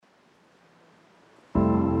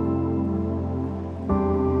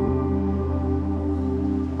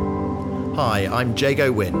Hi, I'm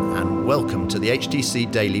Jago Wynn, and welcome to the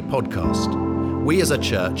HTC Daily Podcast. We as a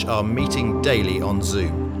church are meeting daily on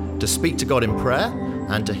Zoom to speak to God in prayer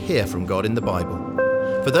and to hear from God in the Bible.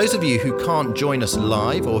 For those of you who can't join us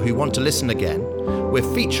live or who want to listen again,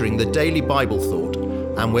 we're featuring the Daily Bible Thought,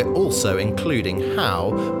 and we're also including how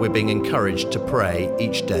we're being encouraged to pray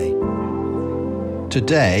each day.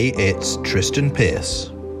 Today, it's Tristan Pearce.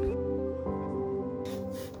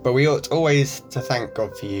 But we ought always to thank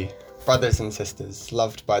God for you, brothers and sisters,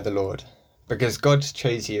 loved by the Lord, because God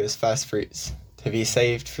chose you as first fruits to be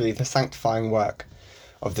saved through the sanctifying work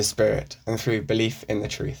of the Spirit and through belief in the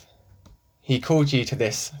truth. He called you to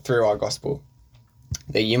this through our gospel,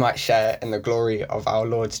 that you might share in the glory of our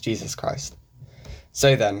Lord Jesus Christ.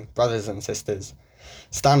 So then, brothers and sisters,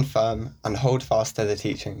 stand firm and hold fast to the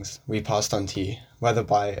teachings we passed on to you, whether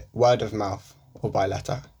by word of mouth or by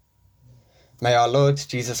letter. May our Lord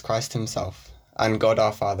Jesus Christ himself and God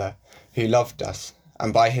our Father, who loved us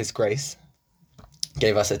and by his grace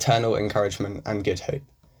gave us eternal encouragement and good hope,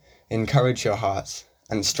 encourage your hearts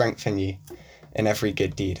and strengthen you in every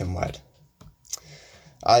good deed and word.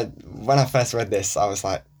 When I first read this, I was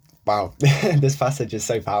like, wow, this passage is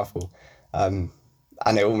so powerful. And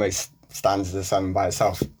it almost stands as a sermon by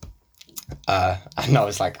itself. And I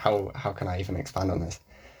was like, how can I even expand on this?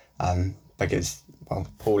 Because, well,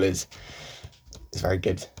 Paul is very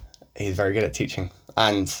good. He's very good at teaching.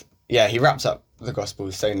 And yeah, he wraps up the gospel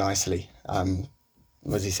so nicely.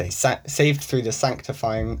 What does he say? Saved through the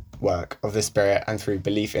sanctifying work of the Spirit and through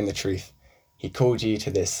belief in the truth. He called you to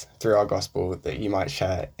this through our gospel, that you might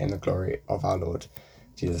share in the glory of our Lord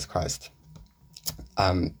Jesus Christ.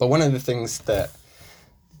 But one of the things that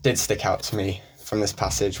did stick out to me from this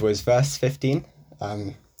passage was verse 15.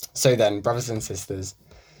 So then, brothers and sisters,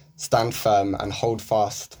 stand firm and hold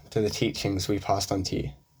fast to the teachings we passed on to you,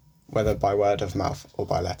 whether by word of mouth or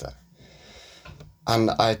by letter.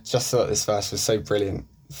 And I just thought this verse was so brilliant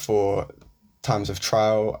for times of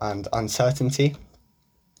trial and uncertainty.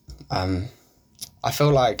 I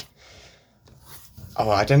feel like,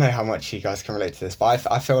 I don't know how much you guys can relate to this, but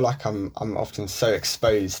I feel like I'm often so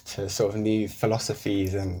exposed to sort of new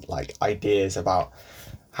philosophies and like ideas about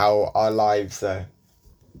how our lives are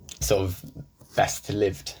sort of best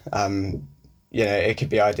lived. It could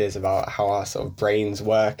be ideas about how our sort of brains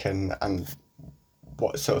work and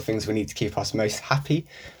what sort of things we need to keep us most happy,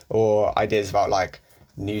 or ideas about like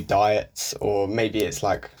new diets, or maybe it's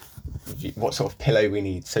like what sort of pillow we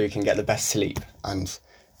need so we can get the best sleep, and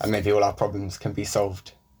maybe all our problems can be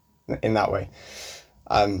solved in that way.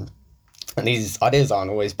 And these ideas aren't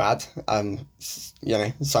always bad.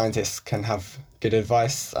 Scientists can have good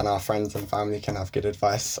advice, and our friends and family can have good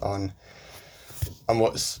advice on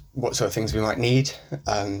what sort of things we might need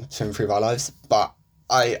to improve our lives. But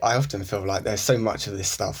I often feel like there's so much of this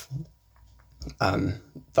stuff that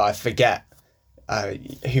I forget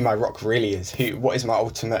who my rock really is, what is my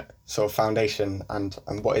ultimate sort of foundation, and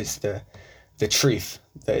what is the truth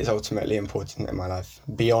that is ultimately important in my life,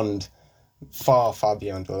 far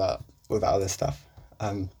beyond all that other stuff.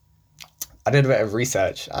 I did a bit of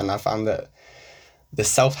research, and I found that the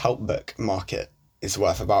self-help book market is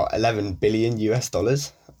worth about $11 billion US,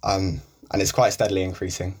 and it's quite steadily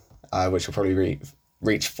increasing, which will probably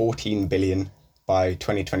reach 14 billion by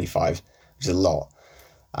 2025, which is a lot.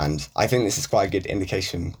 And I think this is quite a good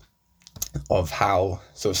indication of how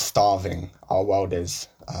sort of starving our world is,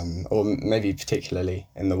 or maybe particularly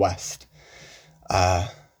in the West,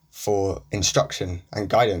 for instruction and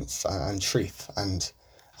guidance and truth, and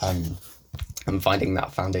finding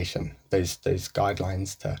that foundation, those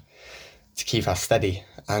guidelines to keep us steady.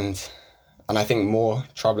 And I think more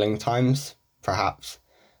troubling times, perhaps,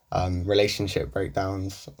 relationship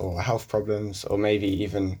breakdowns or health problems, or maybe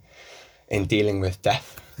even in dealing with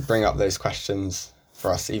death, bring up those questions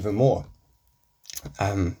for us even more.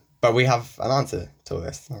 But we have an answer to all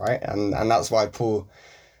this, right? And that's why Paul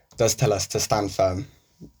does tell us to stand firm.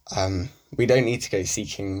 We don't need to go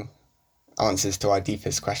seeking answers to our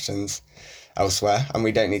deepest questions elsewhere, and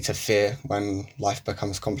we don't need to fear when life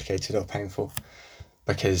becomes complicated or painful,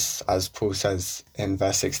 because as Paul says in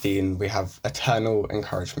verse 16, we have eternal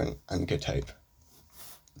encouragement and good hope.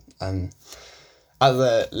 At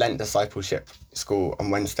the Lent Discipleship School on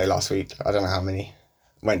Wednesday last week, I don't know how many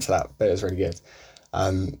went to that, but it was really good.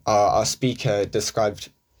 Our speaker described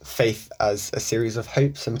faith as a series of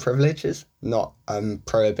hopes and privileges, not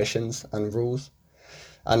prohibitions and rules.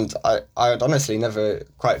 And I had honestly never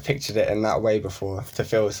quite pictured it in that way before, to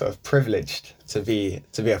feel sort of privileged to be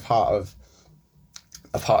a part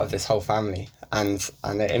of this whole family. And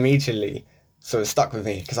it immediately sort of stuck with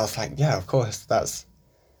me, because I was like, yeah, of course, that's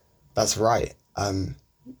right.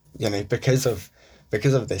 because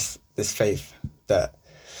of this faith that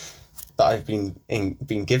I've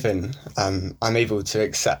been given, I'm able to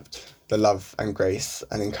accept the love and grace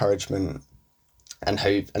and encouragement and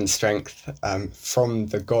hope and strength from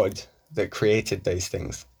the God that created those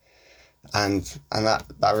things, and that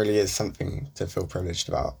really is something to feel privileged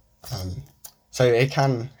about. So it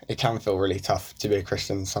can feel really tough to be a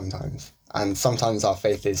Christian sometimes, and sometimes our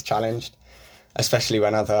faith is challenged, especially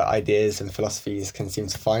when other ideas and philosophies can seem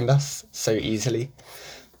to find us so easily.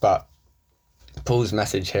 But Paul's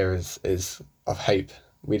message here is of hope.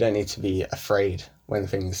 We don't need to be afraid when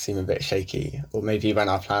things seem a bit shaky, or maybe when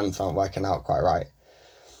our plans aren't working out quite right,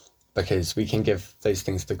 because we can give those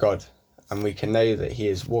things to God, and we can know that he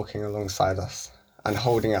is walking alongside us and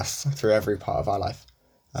holding us through every part of our life.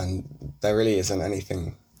 And there really isn't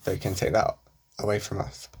anything that can take that away from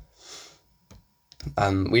us.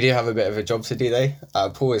 We do have a bit of a job to do though.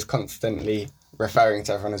 Paul is constantly referring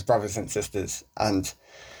to everyone as brothers and sisters, and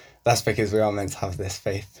that's because we are meant to have this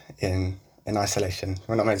faith in isolation.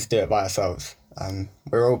 We're not meant to do it by ourselves.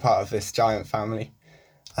 We're all part of this giant family,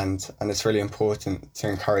 and it's really important to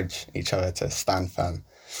encourage each other to stand firm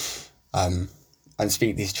and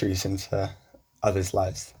speak these truths into others'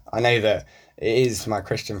 lives. I know that it is my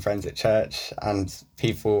Christian friends at church and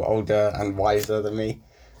people older and wiser than me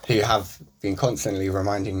who have been constantly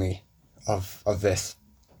reminding me of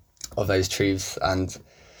those truths, and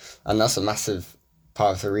that's a massive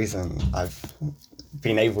part of the reason I've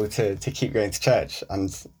been able to keep going to church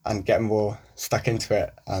and get more stuck into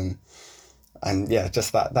it. And yeah,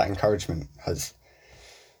 just that encouragement has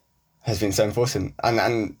been so important.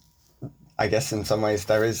 And I guess in some ways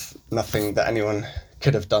there is nothing that anyone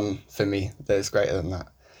could have done for me that is greater than that.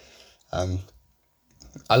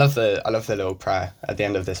 I love the little prayer at the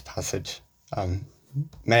end of this passage.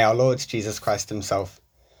 May our Lord Jesus Christ himself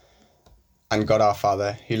and God our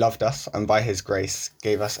Father, who loved us and by his grace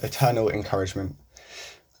gave us eternal encouragement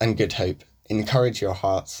and good hope, encourage your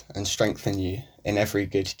hearts and strengthen you in every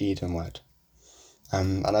good deed and word.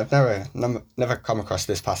 And I've never come across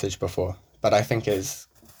this passage before, but I think it's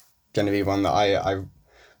going to be one that I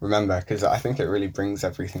remember, because I think it really brings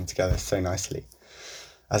everything together so nicely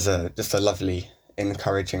as just a lovely,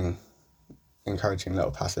 encouraging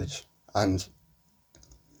little passage. And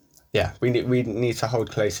yeah, we need to hold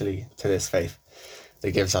closely to this faith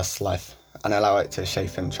that gives us life and allow it to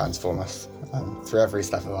shape and transform us through every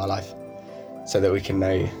step of our life, so that we can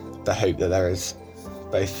know the hope that there is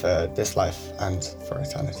both for this life and for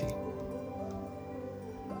eternity.